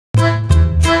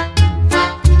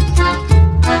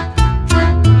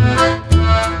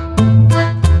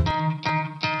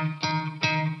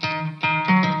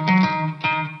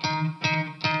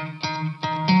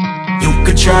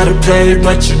play,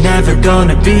 but you're never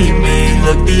gonna beat me.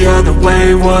 Look the other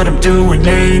way, what I'm doing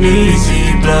ain't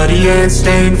easy. Bloody hands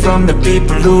stained from the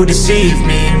people who deceive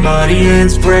me. Muddy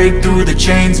hands break through the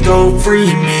chains, go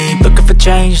free me. Looking for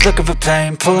change, looking for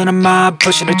pain, pulling a mob,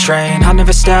 pushing a train. I'll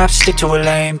never stop, stick to a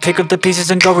lane, pick up the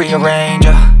pieces and go rearrange.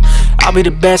 I'll be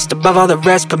the best above all the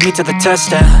rest, put me to the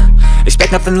test and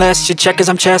expect nothing less, your check is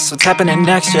I'm chess, what's happening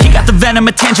next, yeah. He got the venom,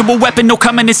 a tangible weapon, no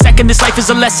coming in second. This life is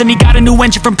a lesson, he got a new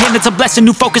engine from pain, it's a blessing.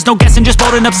 New focus, no guessing, just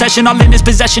bold and obsession, all in his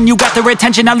possession. You got their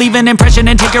attention, I'll leave an impression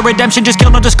and take your redemption. Just kill,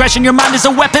 no discretion, your mind is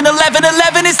a weapon.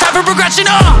 11-11, it's time for progression,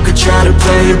 You could try to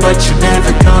play, but you're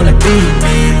never gonna beat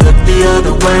me. Look the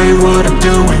other way, what I'm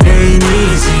doing ain't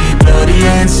easy. Bloody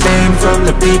hands stained from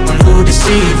the people who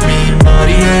deceive me.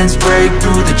 Muddy hands break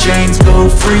through the chains, go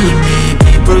free me.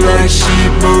 People like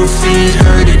sheep move feet,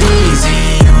 hurt it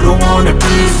easy. You don't wanna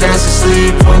be fast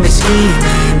asleep when they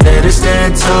scheming. Better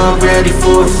stand tall, ready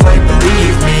for a fight,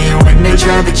 believe me. When they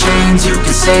try the chains, you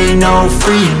can say no,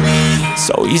 free me.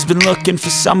 So he's been looking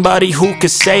for somebody who could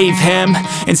save him,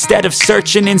 instead of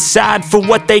searching inside for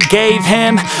what they gave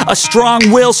him. A strong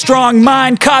will, strong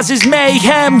mind causes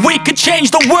mayhem. We could change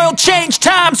the world, change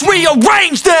times,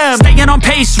 rearrange them. Staying on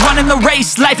pace, running the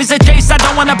race. Life is a chase, I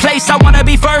don't want a place, I wanna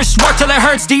be first. Work till it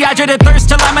hurts, dehydrated thirst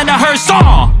till I'm in a hearse.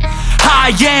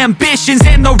 High ambitions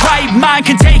and the right mind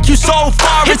can take you so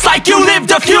far. It's like you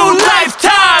lived a few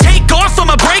lifetimes. Take off from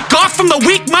a break off from the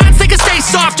weak minds, they can stay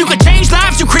soft. You can change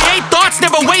lives, you create thoughts,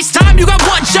 never waste time. You got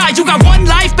one shot, you got one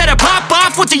life, better pop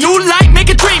off. What do you like? Make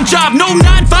a dream job. No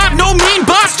 9-5, no mean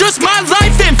boss, just my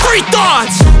life and free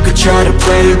thoughts. You could try to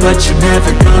play, but you're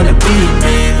never gonna beat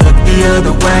me. Look the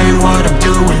other way, what I'm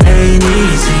doing ain't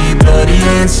easy. Bloody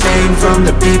hands stained from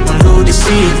the people who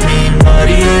deceive me.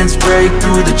 Muddy hands break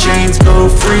through the chains, go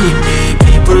free me.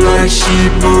 People like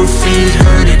sheep move feet,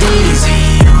 hurt it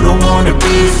easy. You don't wanna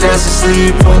be fast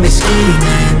asleep when they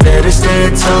scheming. Better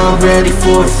stand tall, ready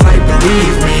for a fight,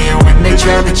 believe me. When they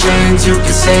try the chains, you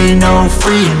can say no,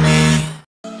 free me.